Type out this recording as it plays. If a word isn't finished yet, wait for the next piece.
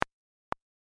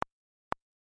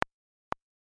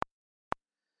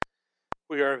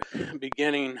We are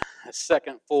beginning a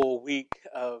second full week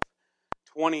of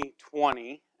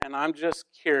 2020, and I'm just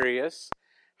curious,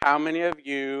 how many of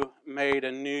you made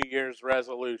a New Year's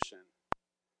resolution?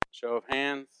 Show of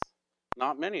hands,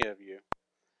 not many of you.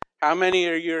 How many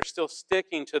of you are still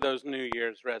sticking to those New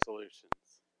Year's resolutions?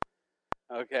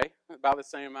 Okay, about the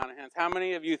same amount of hands. How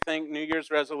many of you think New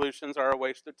Year's resolutions are a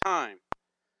waste of time?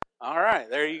 All right,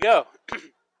 there you go.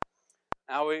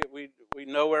 Now we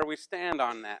know where we stand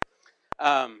on that.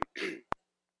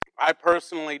 I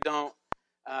personally don't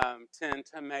tend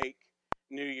to make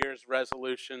New Year's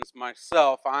resolutions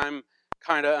myself. I'm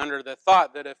kind of under the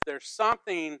thought that if there's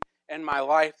something in my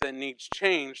life that needs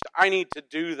changed, I need to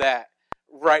do that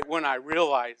right when I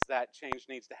realize that change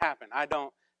needs to happen. I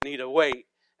don't need to wait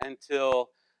until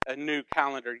a new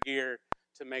calendar year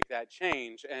to make that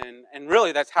change. And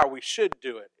really, that's how we should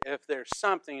do it. If there's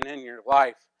something in your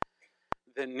life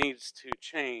that needs to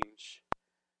change,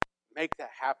 make that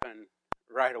happen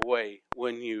right away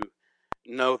when you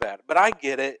know that. But I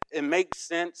get it. It makes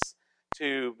sense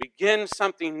to begin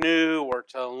something new or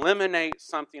to eliminate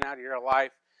something out of your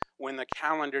life when the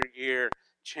calendar year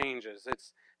changes.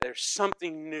 There's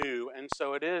something new, and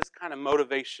so it is kind of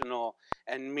motivational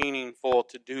and meaningful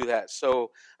to do that.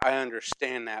 So I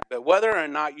understand that. But whether or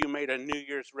not you made a New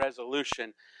Year's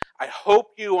resolution, I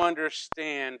hope you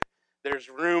understand there's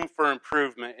room for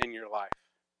improvement in your life.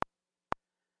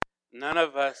 None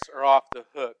of us are off the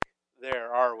hook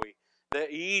there, are we? That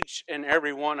each and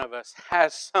every one of us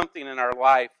has something in our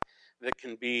life that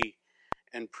can be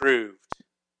improved.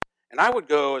 And I would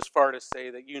go as far to say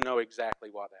that you know exactly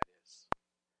what that is.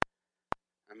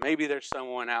 And maybe there's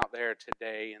someone out there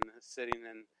today and sitting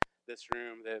in this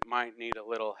room that might need a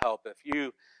little help. If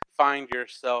you find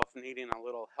yourself needing a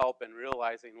little help and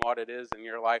realizing what it is in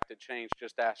your life to change,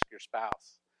 just ask your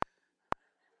spouse.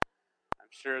 I'm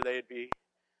sure they'd be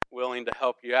willing to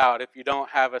help you out. If you don't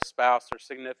have a spouse or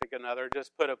significant other,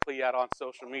 just put a plea out on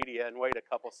social media and wait a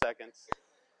couple seconds.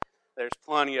 There's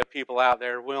plenty of people out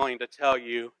there willing to tell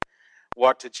you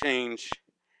what to change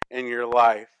in your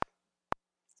life.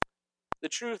 The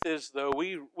truth is, though,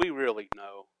 we really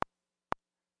know.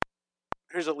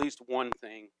 There's at least one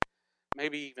thing,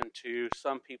 maybe even two,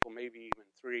 some people maybe even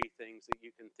three things that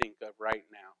you can think of right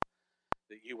now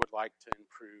that you would like to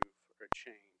improve or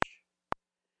change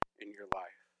in your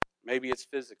life. Maybe it's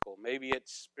physical, maybe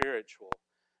it's spiritual,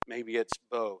 maybe it's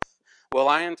both. Well,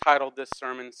 I entitled this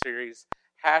sermon series,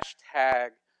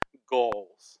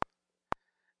 #Goals.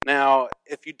 Now,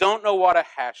 if you don't know what a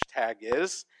hashtag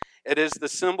is, it is the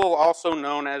symbol also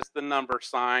known as the number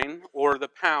sign or the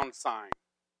pound sign.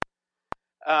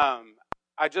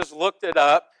 I just looked it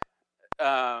up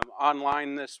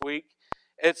online this week.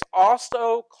 It's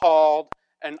also called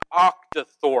an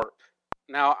octothorpe.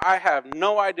 Now, I have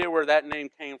no idea where that name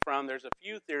came from. There's a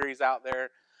few theories out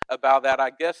there about that. I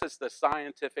guess it's the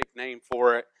scientific name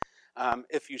for it.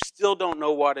 If you still don't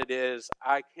know what it is,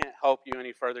 I can't help you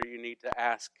any further. You need to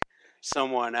ask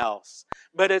someone else.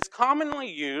 But it's commonly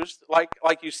used, like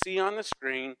you see on the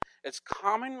screen, it's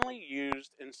commonly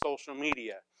used in social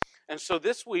media. And so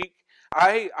this week,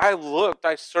 I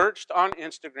searched on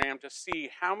Instagram to see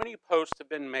how many posts have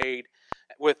been made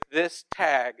with this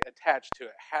tag attached to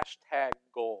it,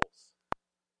 #goals.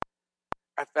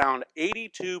 I found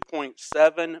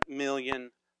 82.7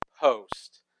 million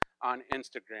posts on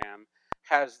Instagram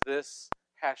has this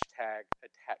hashtag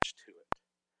attached to it.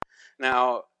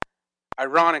 Now,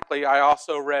 ironically, I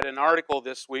also read an article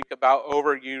this week about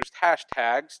overused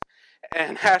hashtags,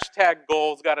 and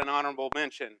 #goals got an honorable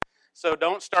mention. So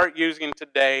don't start using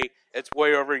today. It's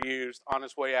way overused on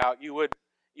its way out. You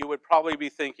would probably be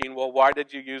thinking, well, why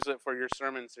did you use it for your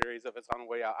sermon series if it's on the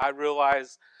way out? I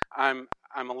realize I'm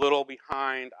a little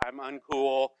behind. I'm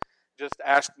uncool. Just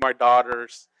ask my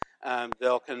daughters.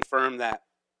 They'll confirm that.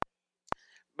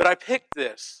 But I picked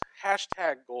this,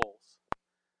 #goals,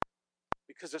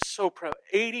 because it's so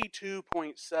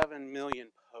 82.7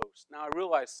 million posts. Now, I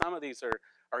realize some of these are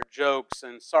jokes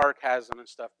and sarcasm and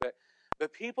stuff, but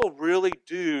people really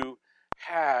do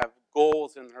have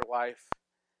goals in their life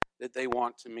that they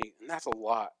want to meet, and that's a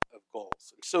lot of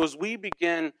goals. And so as we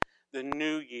begin the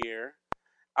new year,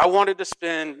 I wanted to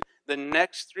spend the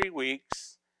next 3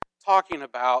 weeks talking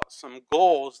about some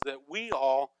goals that we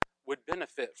all would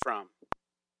benefit from.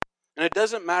 And it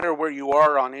doesn't matter where you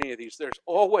are on any of these. There's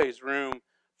always room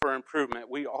for improvement.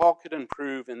 We all could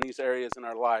improve in these areas in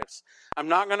our lives. I'm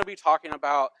not going to be talking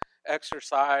about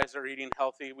exercise or eating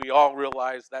healthy. We all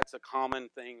realize that's a common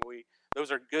thing. Those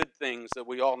are good things that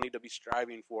we all need to be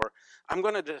striving for. I'm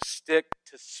going to just stick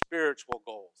to spiritual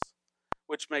goals,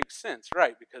 which makes sense,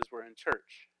 right? Because we're in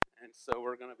church. And so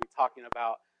we're going to be talking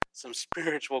about some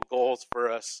spiritual goals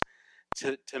for us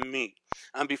to meet.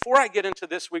 Before I get into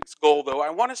this week's goal, though, I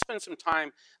want to spend some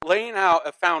time laying out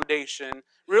a foundation,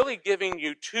 really giving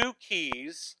you 2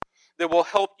 keys that will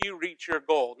help you reach your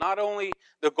goal. Not only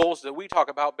the goals that we talk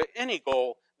about, but any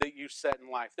goal that you set in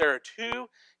life. There are 2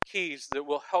 keys that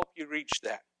will help you reach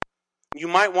that. You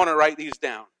might want to write these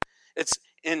down. It's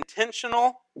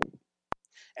intentional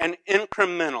and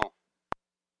incremental.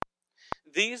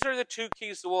 These are the 2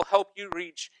 keys that will help you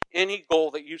reach any goal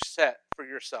that you set for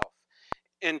yourself.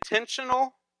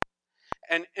 Intentional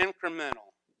and incremental.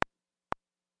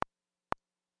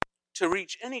 To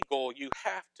reach any goal, you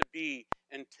have to be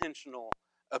intentional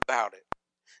about it.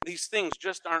 These things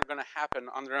just aren't going to happen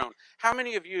on their own. How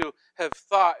many of you have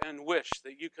thought and wished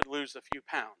that you could lose a few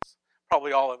pounds?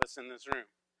 Probably all of us in this room.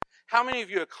 How many of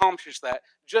you accomplished that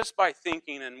just by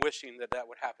thinking and wishing that that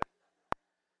would happen?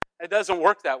 It doesn't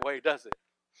work that way, does it?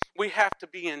 We have to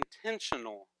be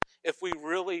intentional if we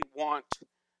really want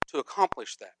to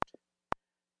accomplish that.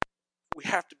 We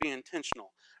have to be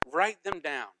intentional. Write them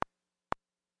down.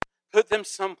 Put them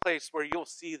someplace where you'll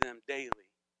see them daily.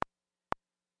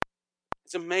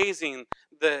 It's amazing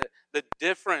the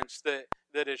difference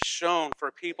that is shown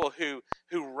for people who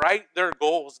write their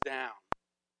goals down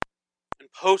and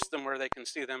post them where they can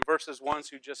see them versus ones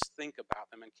who just think about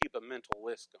them and keep a mental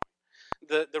list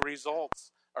going. The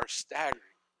results are staggering.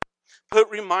 Put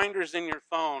reminders in your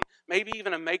phone, maybe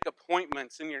even to make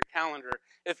appointments in your calendar.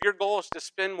 If your goal is to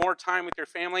spend more time with your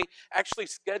family, actually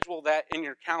schedule that in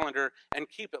your calendar and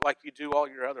keep it like you do all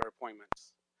your other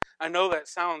appointments. I know that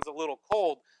sounds a little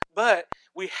cold, but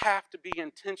we have to be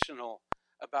intentional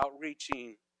about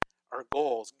reaching our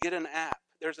goals. Get an app.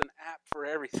 There's an app for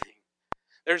everything.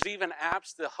 There's even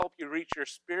apps that help you reach your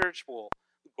spiritual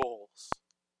goals.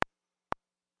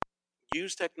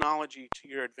 Use technology to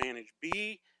your advantage.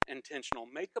 Be intentional.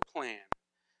 Make a plan,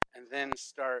 and then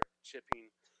start chipping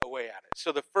away at it.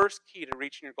 So the first key to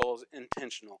reaching your goal is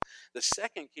intentional. The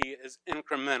second key is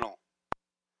incremental.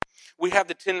 We have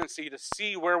the tendency to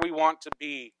see where we want to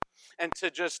be and to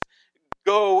just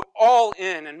go all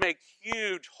in and make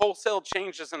huge wholesale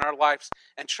changes in our lives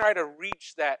and try to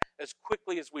reach that as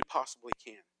quickly as we possibly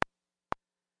can.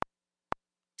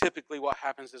 Typically what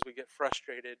happens is we get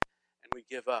frustrated and we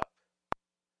give up.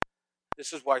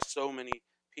 This is why so many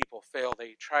people fail.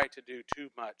 They try to do too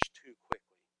much too quickly.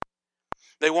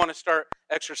 They want to start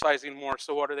exercising more,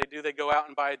 so what do? They go out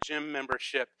and buy a gym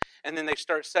membership, and then they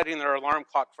start setting their alarm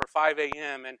clock for 5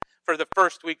 a.m., and for the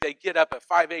first week, they get up at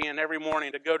 5 a.m. every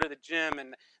morning to go to the gym,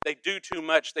 and they do too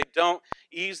much. They don't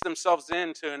ease themselves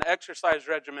into an exercise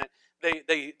regimen. They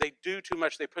do too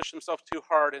much. They push themselves too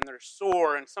hard, and they're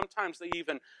sore, and sometimes they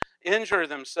even injure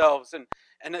themselves, and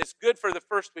it's good for the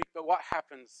first week, but what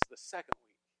happens the second week?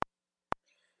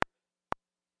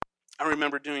 I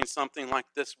remember doing something like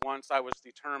this once. I was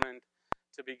determined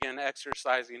to begin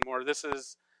exercising more. This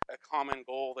is a common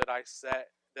goal that I set,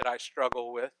 that I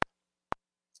struggle with.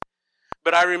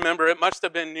 But I remember, it must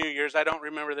have been New Year's. I don't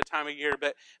remember the time of year,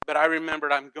 but I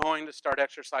remembered I'm going to start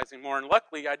exercising more. And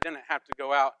luckily, I didn't have to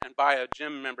go out and buy a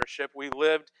gym membership. We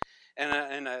lived in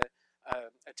a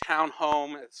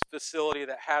townhome facility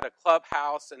that had a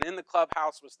clubhouse. And in the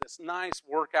clubhouse was this nice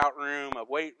workout room, a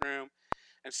weight room.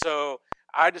 And so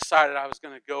I decided I was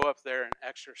going to go up there and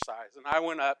exercise. And I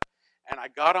went up and I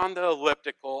got on the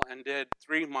elliptical and did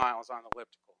 3 miles on the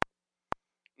elliptical.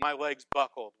 My legs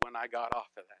buckled when I got off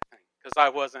of that thing because I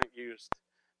wasn't used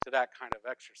to that kind of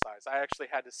exercise. I actually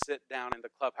had to sit down in the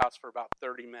clubhouse for about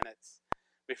 30 minutes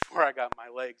before I got my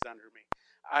legs under me.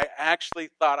 I actually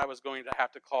thought I was going to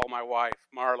have to call my wife,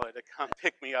 Marla, to come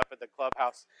pick me up at the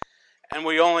clubhouse. And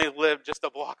we only lived just a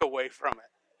block away from it.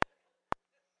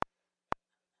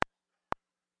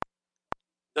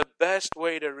 The best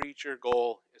way to reach your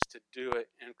goal is to do it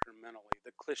incrementally.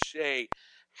 The cliche,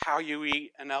 how you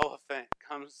eat an elephant,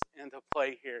 comes into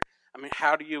play here. I mean,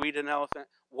 how do you eat an elephant?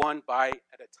 1 bite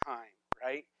at a time,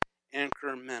 right?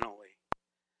 Incrementally.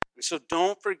 And so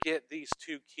don't forget these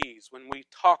 2 keys when we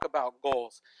talk about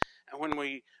goals. And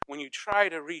when you try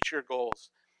to reach your goals,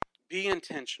 be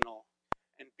intentional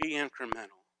and be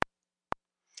incremental.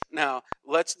 Now,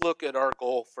 let's look at our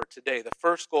goal for today. The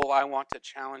first goal I want to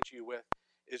challenge you with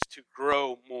is to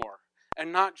grow more.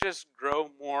 And not just grow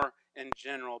more in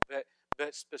general, but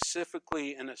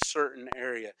specifically in a certain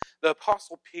area. The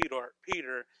Apostle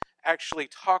Peter actually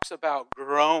talks about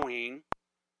growing.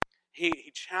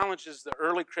 He challenges the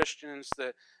early Christians,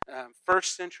 the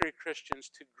first century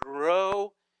Christians, to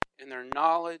grow in their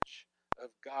knowledge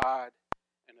of God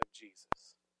and of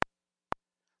Jesus.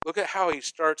 Look at how he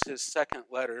starts his second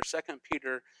letter, 2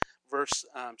 Peter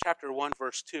chapter 1,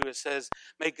 verse 2, it says,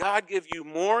 "May God give you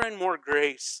more and more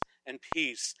grace and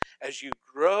peace as you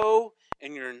grow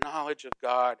in your knowledge of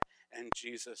God and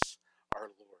Jesus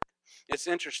our Lord." It's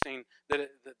interesting that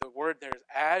the word there is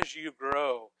 "as you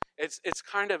grow." It's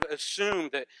kind of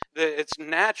assumed that it's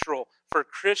natural for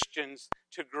Christians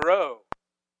to grow.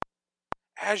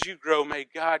 As you grow, may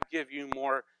God give you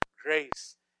more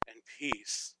grace and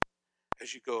peace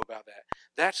as you go about that.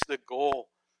 That's the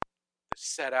goal that's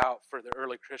set out for the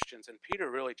early Christians. And Peter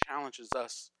really challenges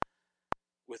us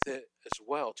with it as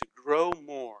well, to grow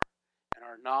more in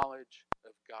our knowledge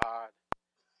of God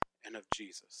and of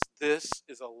Jesus. This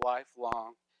is a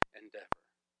lifelong endeavor.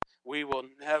 We will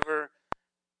never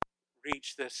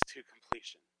reach this to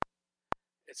completion.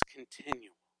 It's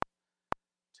continual.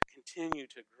 To continue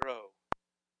to grow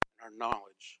in our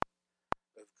knowledge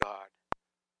of God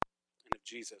and of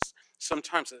Jesus.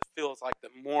 Sometimes it feels like the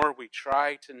more we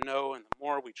try to know and the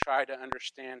more we try to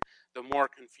understand, the more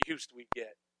confused we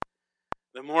get.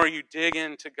 The more you dig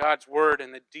into God's Word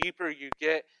and the deeper you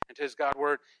get into God's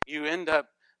Word, you end up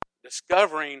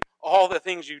discovering all the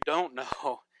things you don't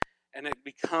know, and it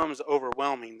becomes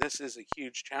overwhelming. This is a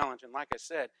huge challenge, and like I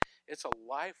said, it's a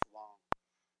lifelong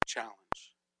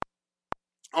challenge.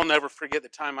 I'll never forget the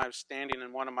time I was standing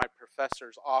in one of my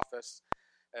professor's office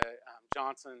at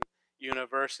Johnson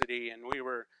University, and we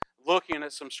were looking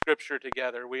at some scripture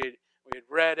together. We had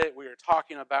read it, we were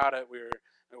talking about it, we were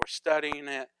studying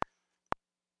it.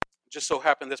 Just so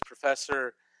happened this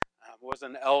professor was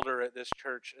an elder at this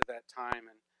church at that time,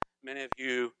 and many of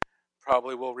you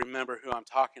probably will remember who I'm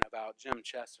talking about, Jim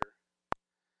Chesser.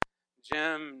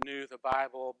 Jim knew the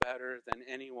Bible better than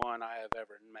anyone I have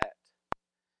ever met.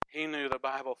 He knew the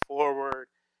Bible forward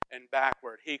and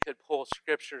backward. He could pull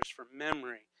scriptures from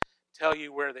memory, tell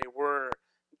you where they were,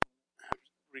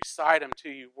 recite them to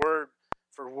you word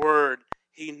for word.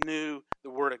 He knew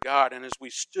the Word of God. And as we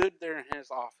stood there in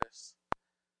his office,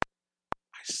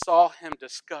 I saw him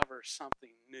discover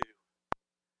something new.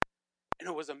 And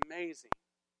it was amazing.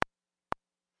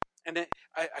 And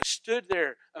I stood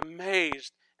there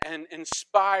amazed and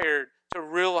inspired to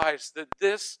realize that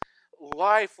this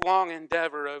lifelong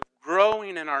endeavor of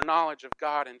growing in our knowledge of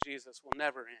God and Jesus will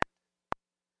never end.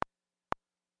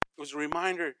 It was a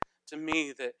reminder to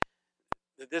me that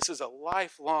this is a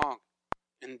lifelong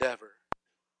endeavor.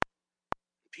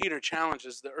 Peter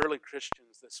challenges the early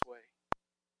Christians this way,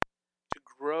 to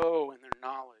grow in their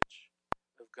knowledge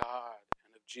of God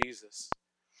and of Jesus.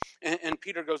 And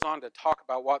Peter goes on to talk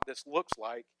about what this looks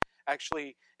like.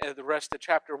 Actually, the rest of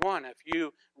chapter 1, if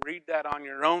you read that on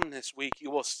your own this week, you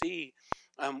will see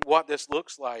what this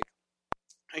looks like.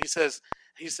 He says,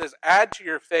 add to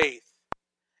your faith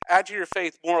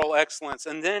moral excellence,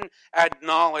 and then add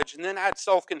knowledge, and then add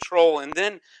self-control, and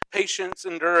then patience,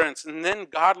 endurance, and then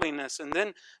godliness, and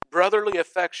then brotherly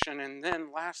affection, and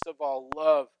then last of all,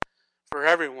 love for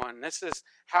everyone. This is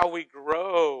how we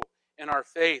grow in our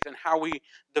faith and how we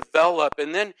develop.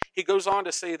 And then he goes on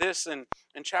to say this in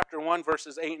chapter 1,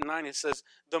 verses 8 and 9. He says,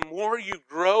 the more you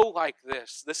grow like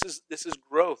this is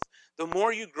growth. The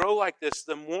more you grow like this,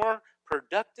 the more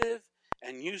productive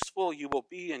and useful you will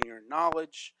be in your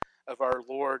knowledge of our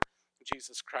Lord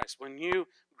Jesus Christ. When you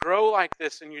grow like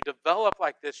this and you develop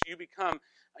like this,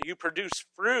 you produce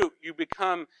fruit, you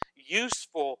become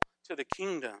useful to the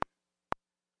kingdom.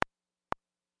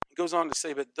 He goes on to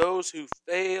say, but those who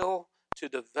fail to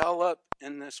develop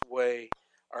in this way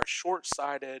are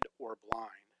short-sighted or blind,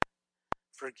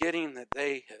 forgetting that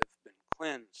they have been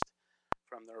cleansed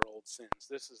from their old sins.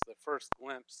 This is the first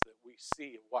glimpse that we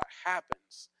see of what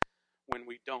happens when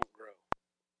we don't grow,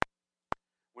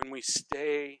 when we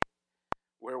stay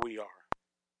where we are.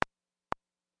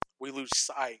 We lose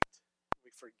sight.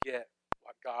 We forget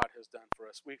what God has done for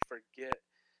us. We forget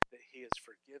that He has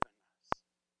forgiven us.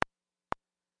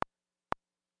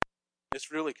 This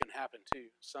really can happen too.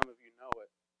 Some of you know it.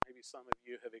 Maybe some of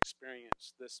you have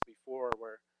experienced this before,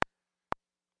 where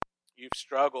you've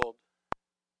struggled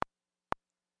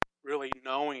really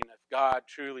knowing if God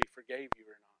truly forgave you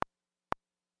or not.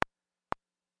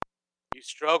 You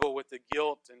struggle with the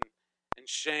guilt and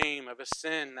shame of a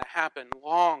sin that happened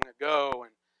long ago,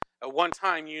 and at one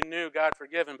time you knew God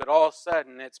forgiven, but all of a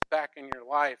sudden it's back in your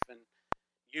life and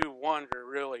you wonder,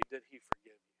 really, did He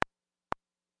forgive you?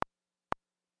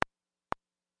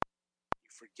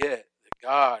 You forget that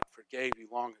God forgave you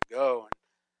long ago. And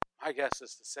my guess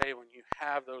is to say, when you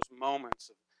have those moments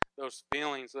of those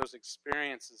feelings, those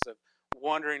experiences of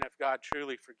wondering if God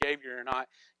truly forgave you or not,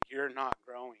 you're not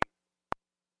growing.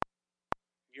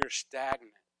 You're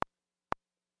stagnant.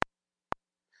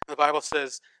 The Bible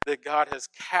says that God has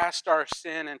cast our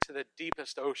sin into the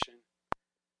deepest ocean.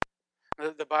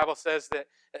 The Bible says that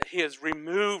He has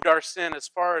removed our sin as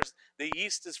far as the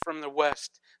east is from the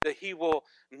west, that He will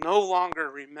no longer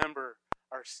remember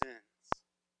our sins.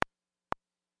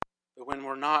 But when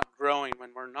we're not growing,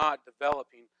 when we're not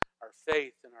developing our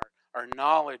faith and our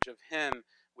knowledge of Him,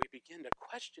 we begin to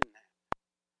question that.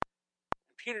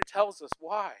 And Peter tells us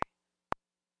why.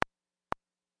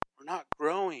 We're not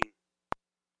growing.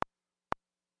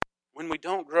 When we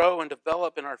don't grow and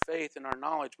develop in our faith and our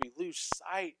knowledge, we lose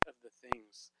sight of the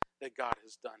things that God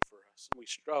has done for us, and we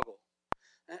struggle.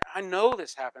 And I know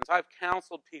this happens. I've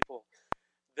counseled people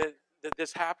that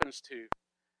this happens to.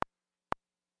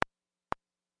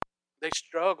 They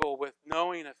struggle with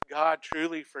knowing if God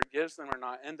truly forgives them or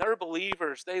not. And they're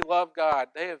believers. They love God.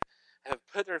 They have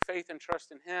put their faith and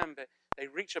trust in Him, but they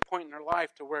reach a point in their life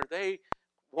to where they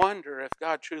wonder if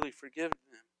God truly forgives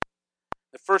them.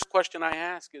 The first question I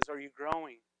ask is, are you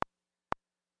growing?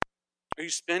 Are you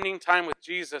spending time with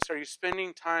Jesus? Are you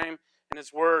spending time in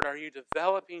His Word? Are you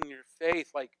developing your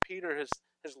faith like Peter has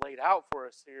laid out for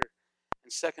us here in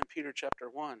 2 Peter chapter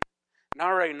 1? And I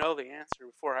already know the answer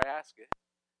before I ask it.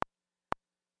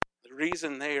 The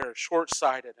reason they are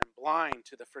short-sighted and blind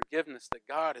to the forgiveness that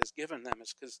God has given them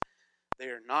is because they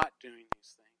are not doing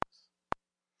these things.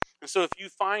 And so if you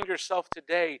find yourself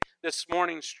today, this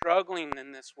morning, struggling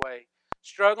in this way,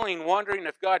 struggling, wondering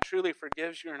if God truly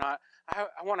forgives you or not, I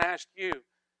want to ask you,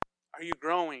 are you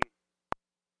growing?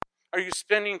 Are you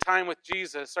spending time with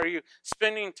Jesus? Are you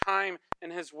spending time in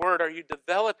His Word? Are you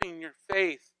developing your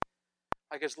faith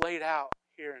like it's laid out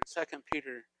here in 2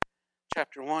 Peter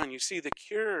chapter 1? You see, the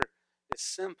cure is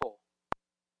simple.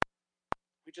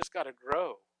 We just got to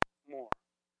grow more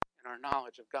in our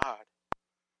knowledge of God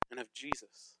and of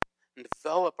Jesus and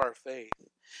develop our faith.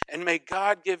 And may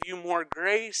God give you more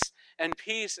grace and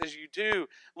peace as you do.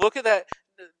 Look at that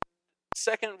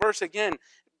second verse again.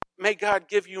 May God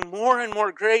give you more and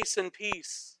more grace and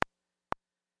peace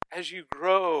as you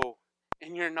grow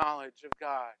in your knowledge of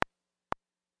God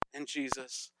and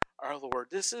Jesus our Lord.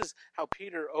 This is how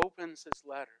Peter opens his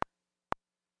letter.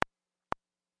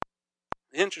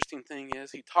 The interesting thing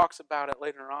is, he talks about it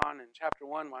later on in chapter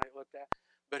 1 when I looked at,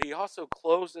 but he also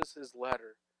closes his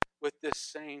letter with this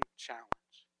same challenge.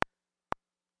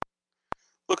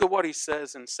 Look at what he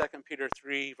says in 2 Peter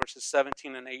 3, verses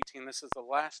 17 and 18. This is the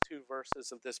last two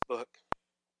verses of this book.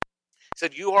 He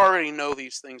said, "You already know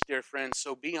these things, dear friends,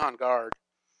 so be on guard.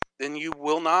 Then you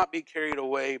will not be carried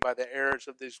away by the errors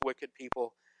of these wicked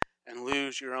people and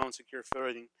lose your own secure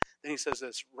footing." Then he says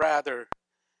this, "Rather,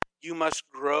 you must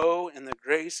grow in the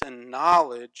grace and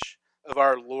knowledge of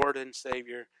our Lord and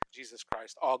Savior, Jesus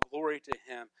Christ. All glory to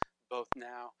Him, both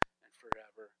now and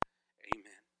forever.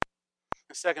 Amen."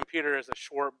 And 2 Peter is a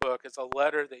short book. It's a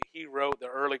letter that he wrote the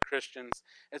early Christians.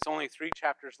 It's only 3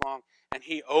 chapters long. And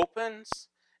he opens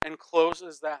and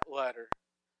closes that letter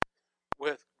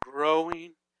with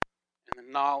growing in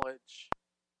the knowledge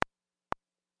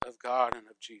of God and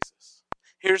of Jesus.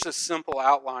 Here's a simple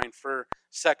outline for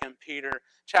 2 Peter.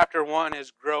 Chapter 1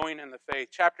 is growing in the faith.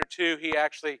 Chapter 2, he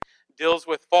actually deals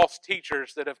with false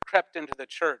teachers that have crept into the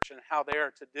church and how they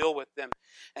are to deal with them.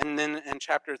 And then in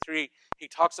chapter 3, he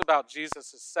talks about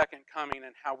Jesus' second coming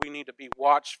and how we need to be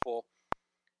watchful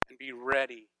and be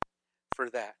ready for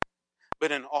that.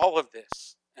 But in all of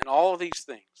this, and all of these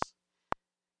things,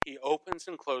 he opens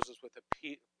and closes with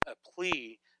a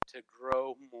plea to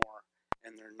grow more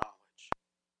in their knowledge.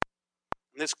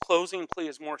 And this closing plea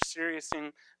is more serious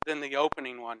than the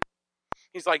opening one.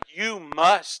 He's like, you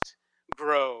must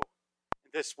grow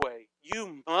this way.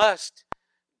 You must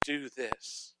do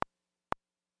this.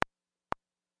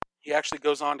 He actually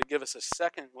goes on to give us a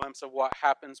second glimpse of what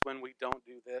happens when we don't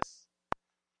do this.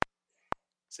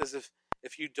 He says,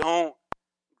 if you don't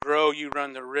grow, you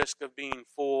run the risk of being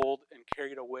fooled and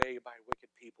carried away by wicked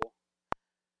people.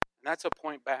 And that's a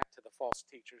point back to the false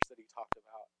teachers that he talked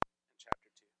about in chapter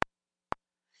 2.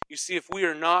 You see, if we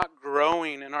are not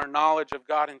growing in our knowledge of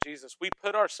God and Jesus, we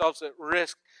put ourselves at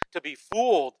risk to be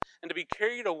fooled and to be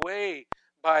carried away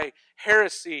by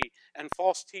heresy and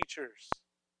false teachers.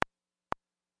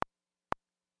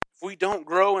 If we don't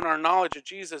grow in our knowledge of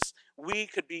Jesus, we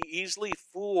could be easily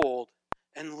fooled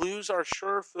and lose our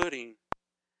sure footing.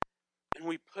 And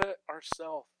we put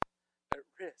ourselves at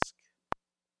risk.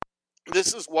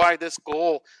 This is why this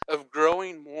goal of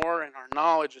growing more in our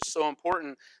knowledge is so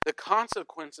important. The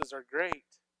consequences are great.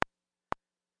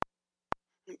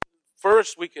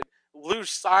 First, we could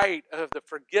lose sight of the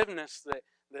forgiveness,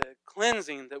 the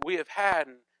cleansing that we have had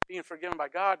and being forgiven by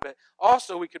God, but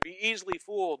also we could be easily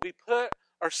fooled. We put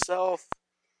ourselves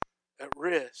at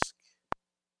risk.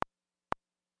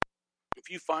 If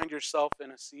you find yourself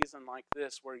in a season like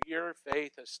this where your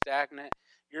faith is stagnant,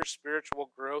 your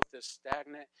spiritual growth is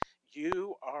stagnant,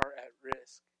 you are at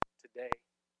risk today.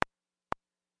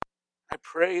 I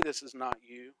pray this is not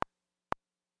you.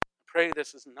 I pray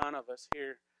this is none of us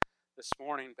here this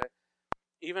morning, but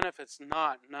even if it's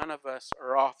not, none of us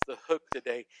are off the hook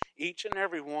today. Each and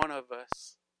every one of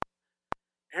us,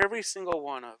 every single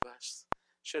one of us,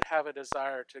 should have a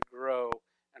desire to grow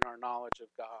in our knowledge of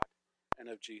God and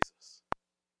of Jesus.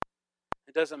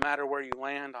 It doesn't matter where you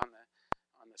land on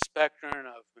the spectrum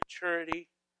of maturity.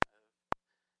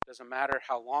 It doesn't matter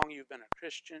how long you've been a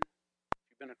Christian. If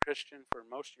you've been a Christian for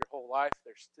most of your whole life,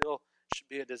 there still should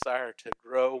be a desire to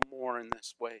grow more in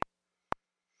this way.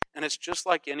 And it's just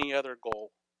like any other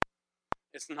goal.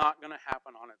 It's not going to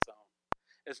happen on its own.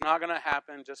 It's not going to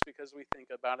happen just because we think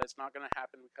about it. It's not going to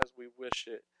happen because we wish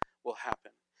it will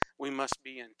happen. We must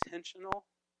be intentional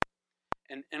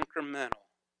and incremental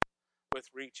with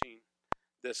reaching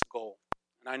this goal.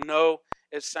 And I know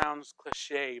it sounds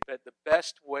cliche, but the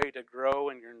best way to grow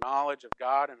in your knowledge of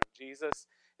God and of Jesus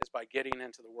is by getting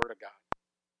into the Word of God.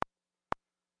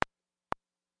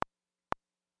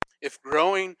 If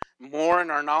growing more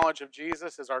in our knowledge of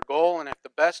Jesus is our goal, and if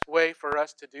the best way for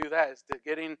us to do that is to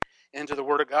getting into the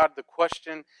Word of God, the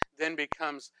question then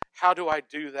becomes, how do I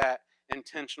do that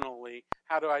intentionally?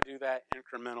 How do I do that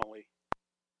incrementally?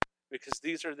 Because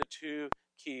these are the two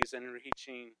keys in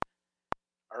reaching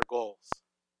our goals.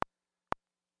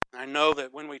 I know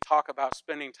that when we talk about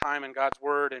spending time in God's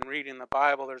Word and reading the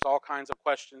Bible, there's all kinds of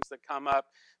questions that come up.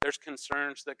 There's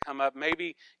concerns that come up.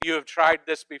 Maybe you have tried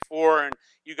this before and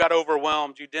you got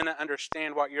overwhelmed. You didn't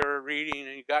understand what you were reading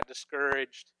and you got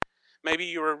discouraged. Maybe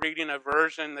you were reading a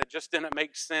version that just didn't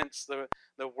make sense.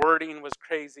 The wording was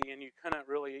crazy and you couldn't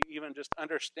really even just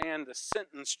understand the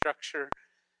sentence structure.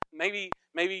 Maybe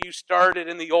you started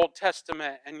in the Old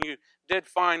Testament and you did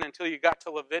fine until you got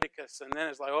to Leviticus, and then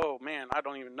it's like, oh man, I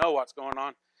don't even know what's going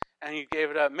on, and you gave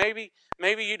it up. Maybe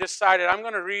you decided, I'm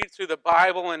going to read through the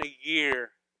Bible in a year,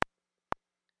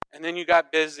 and then you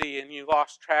got busy and you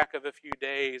lost track of a few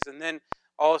days, and then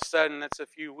all of a sudden it's a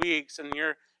few weeks and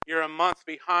you're a month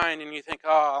behind, and you think,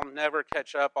 oh, I'll never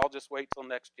catch up. I'll just wait till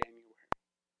next January.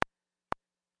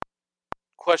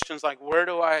 Questions like, where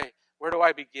do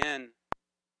I begin?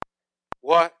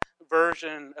 What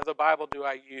version of the Bible do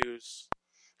I use?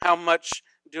 How much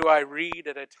do I read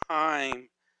at a time?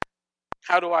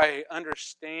 How do I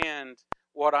understand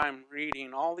what I'm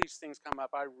reading? All these things come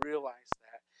up. I realize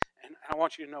that. And I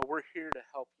want you to know we're here to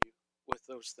help you with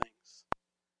those things.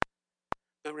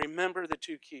 But remember the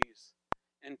two keys: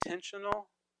 intentional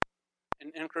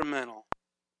and incremental.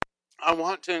 I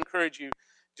want to encourage you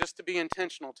just to be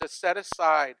intentional, to set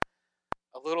aside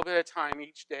a little bit of time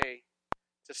each day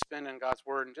to spend in God's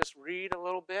Word and just read a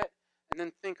little bit and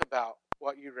then think about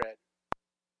what you read.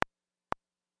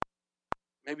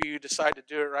 Maybe you decide to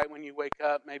do it right when you wake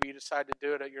up. Maybe you decide to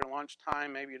do it at your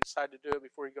lunchtime. Maybe you decide to do it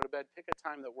before you go to bed. Pick a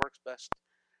time that works best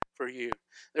for you.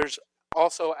 There's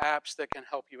also apps that can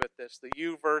help you with this. The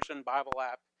YouVersion Bible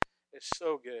app is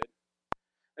so good.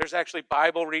 There's actually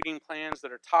Bible reading plans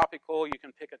that are topical. You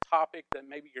can pick a topic that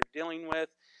maybe you're dealing with,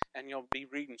 and you'll be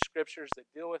reading scriptures that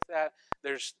deal with that.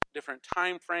 There's different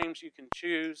time frames you can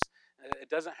choose. It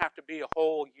doesn't have to be a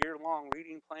whole year-long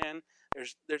reading plan.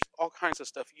 There's all kinds of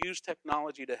stuff. Use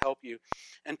technology to help you.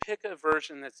 And pick a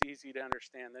version that's easy to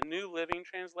understand. The New Living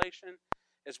Translation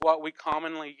is what we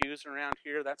commonly use around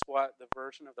here. That's what the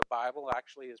version of the Bible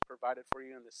actually is provided for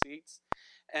you in the seats.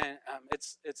 And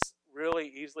it's really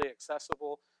easily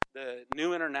accessible. The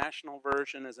New International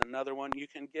Version is another one. You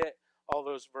can get all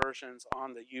those versions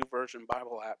on the YouVersion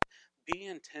Bible app. Be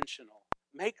intentional.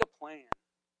 Make a plan.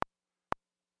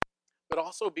 But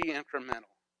also be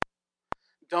incremental.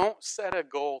 Don't set a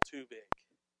goal too big.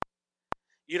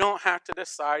 You don't have to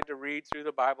decide to read through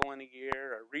the Bible in a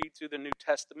year or read through the New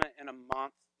Testament in a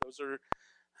month. Those are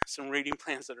some reading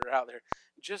plans that are out there.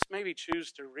 Just maybe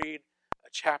choose to read a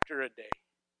chapter a day.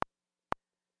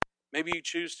 Maybe you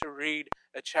choose to read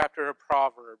a chapter of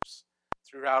Proverbs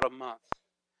throughout a month.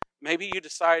 Maybe you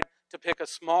decide to pick a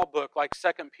small book like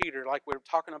 2 Peter, like we're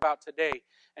talking about today,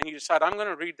 and you decide, I'm going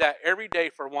to read that every day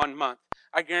for 1 month.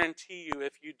 I guarantee you,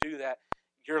 if you do that,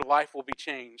 your life will be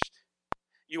changed.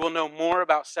 You will know more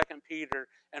about 2 Peter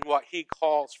and what he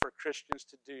calls for Christians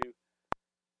to do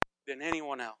than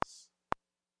anyone else.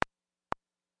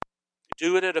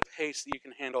 Do it at a pace that you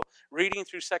can handle. Reading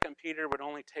through 2 Peter would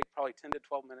only take probably 10 to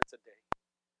 12 minutes a day.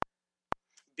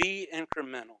 Be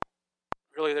incremental.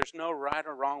 Really, there's no right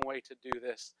or wrong way to do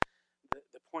this.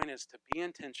 The point is to be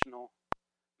intentional,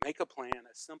 make a plan,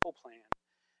 a simple plan,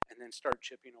 and then start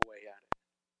chipping away at it.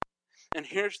 And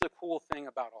here's the cool thing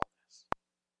about all this.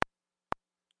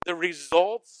 The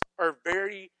results are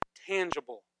very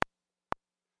tangible.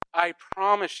 I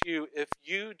promise you, if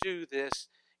you do this,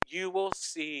 you will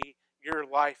see your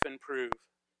life improve.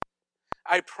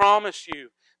 I promise you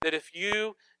that if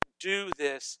you do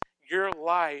this, your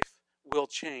life will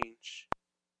change.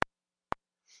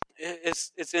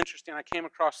 It's interesting. I came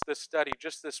across this study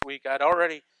just this week. I'd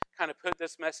already kind of put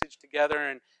this message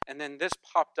together, and then this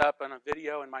popped up on a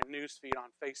video in my news feed on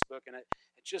Facebook, and it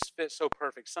just fits so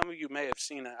perfect. Some of you may have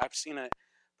seen it. I've seen it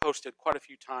posted quite a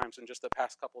few times in just the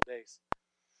past couple days.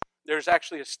 There's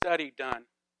actually a study done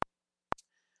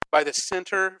by the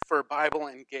Center for Bible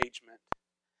Engagement.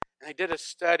 And they did a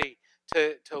study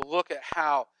to look at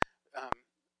how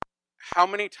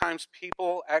many times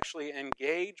people actually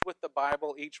engage with the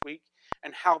Bible each week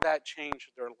and how that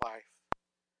changed their life.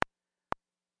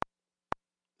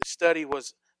 The study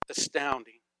was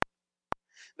astounding.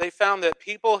 They found that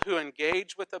people who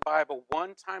engaged with the Bible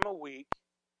one time a week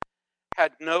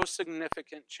had no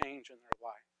significant change in their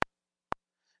life.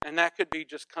 And that could be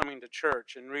just coming to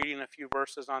church and reading a few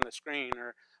verses on the screen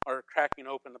or cracking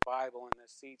open the Bible in the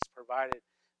seats provided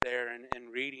there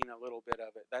and reading a little bit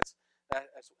of it.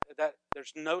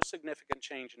 There's no significant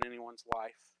change in anyone's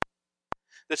life.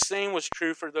 The same was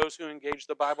true for those who engaged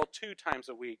the Bible 2 times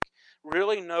a week.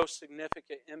 Really no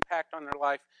significant impact on their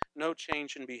life, no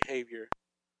change in behavior.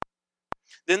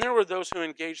 Then there were those who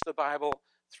engaged the Bible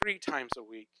 3 times a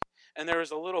week. And there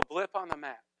was a little blip on the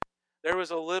map. There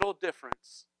was a little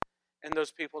difference in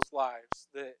those people's lives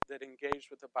that engaged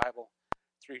with the Bible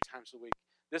 3 times a week.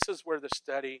 This is where the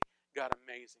study got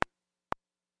amazing.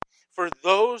 For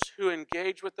those who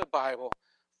engaged with the Bible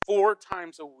 4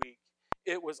 times a week,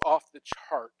 it was off the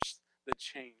charts, the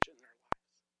change in their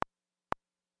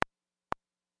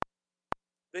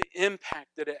lives. The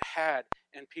impact that it had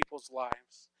in people's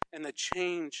lives and the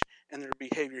change in their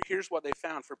behavior. Here's what they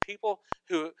found. For people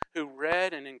who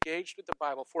read and engaged with the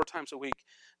Bible 4 times a week,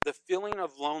 the feeling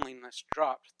of loneliness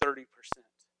dropped 30%.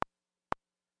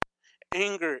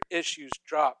 Anger issues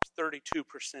dropped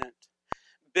 32%.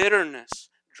 Bitterness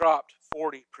dropped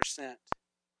 40%.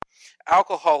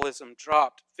 Alcoholism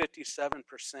dropped 57%.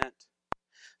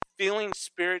 Feeling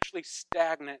spiritually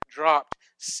stagnant dropped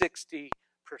 60%.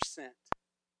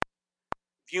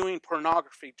 Viewing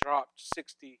pornography dropped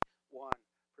 61%.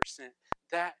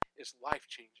 That is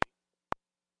life-changing.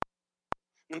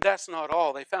 And that's not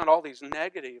all. They found all these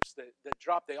negatives that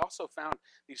dropped. They also found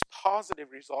these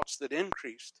positive results that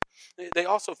increased. They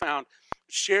also found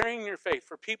sharing your faith.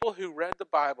 For people who read the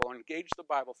Bible or engaged the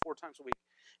Bible 4 times a week,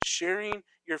 sharing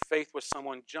your faith with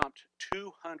someone jumped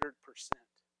 200%.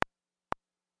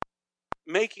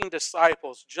 Making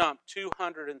disciples jumped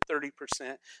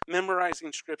 230%.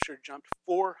 Memorizing Scripture jumped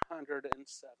 407%.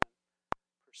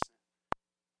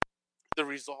 The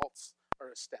results are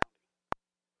astounding.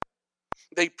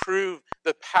 They prove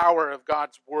the power of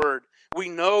God's Word. We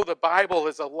know the Bible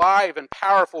is alive and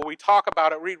powerful. We talk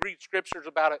about it, we read Scriptures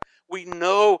about it. We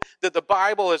know that the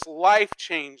Bible is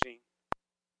life-changing.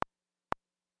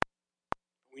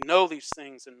 We know these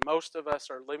things, and most of us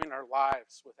are living our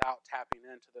lives without tapping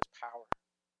into this power.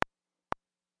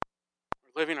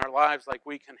 We're living our lives like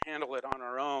we can handle it on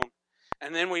our own.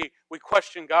 And then we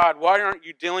question God, why aren't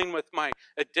you dealing with my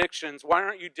addictions? Why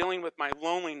aren't you dealing with my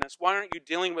loneliness? Why aren't you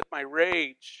dealing with my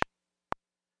rage?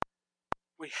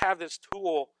 We have this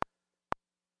tool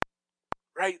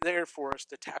right there for us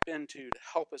to tap into to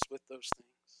help us with those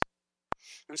things.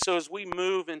 And so as we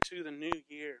move into the new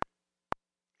year,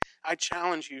 I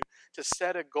challenge you to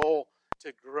set a goal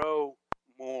to grow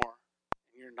more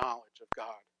in your knowledge of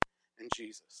God and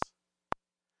Jesus.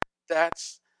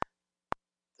 That's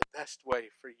the best way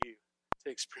for you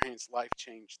to experience life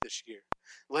change this year.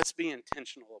 Let's be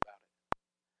intentional about it.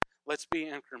 Let's be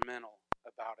incremental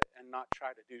about it and not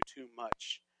try to do too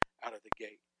much out of the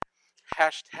gate.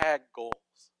 Hashtag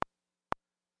goals.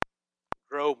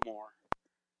 Grow more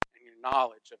in your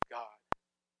knowledge of God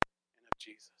and of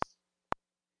Jesus.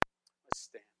 Let's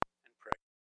stand.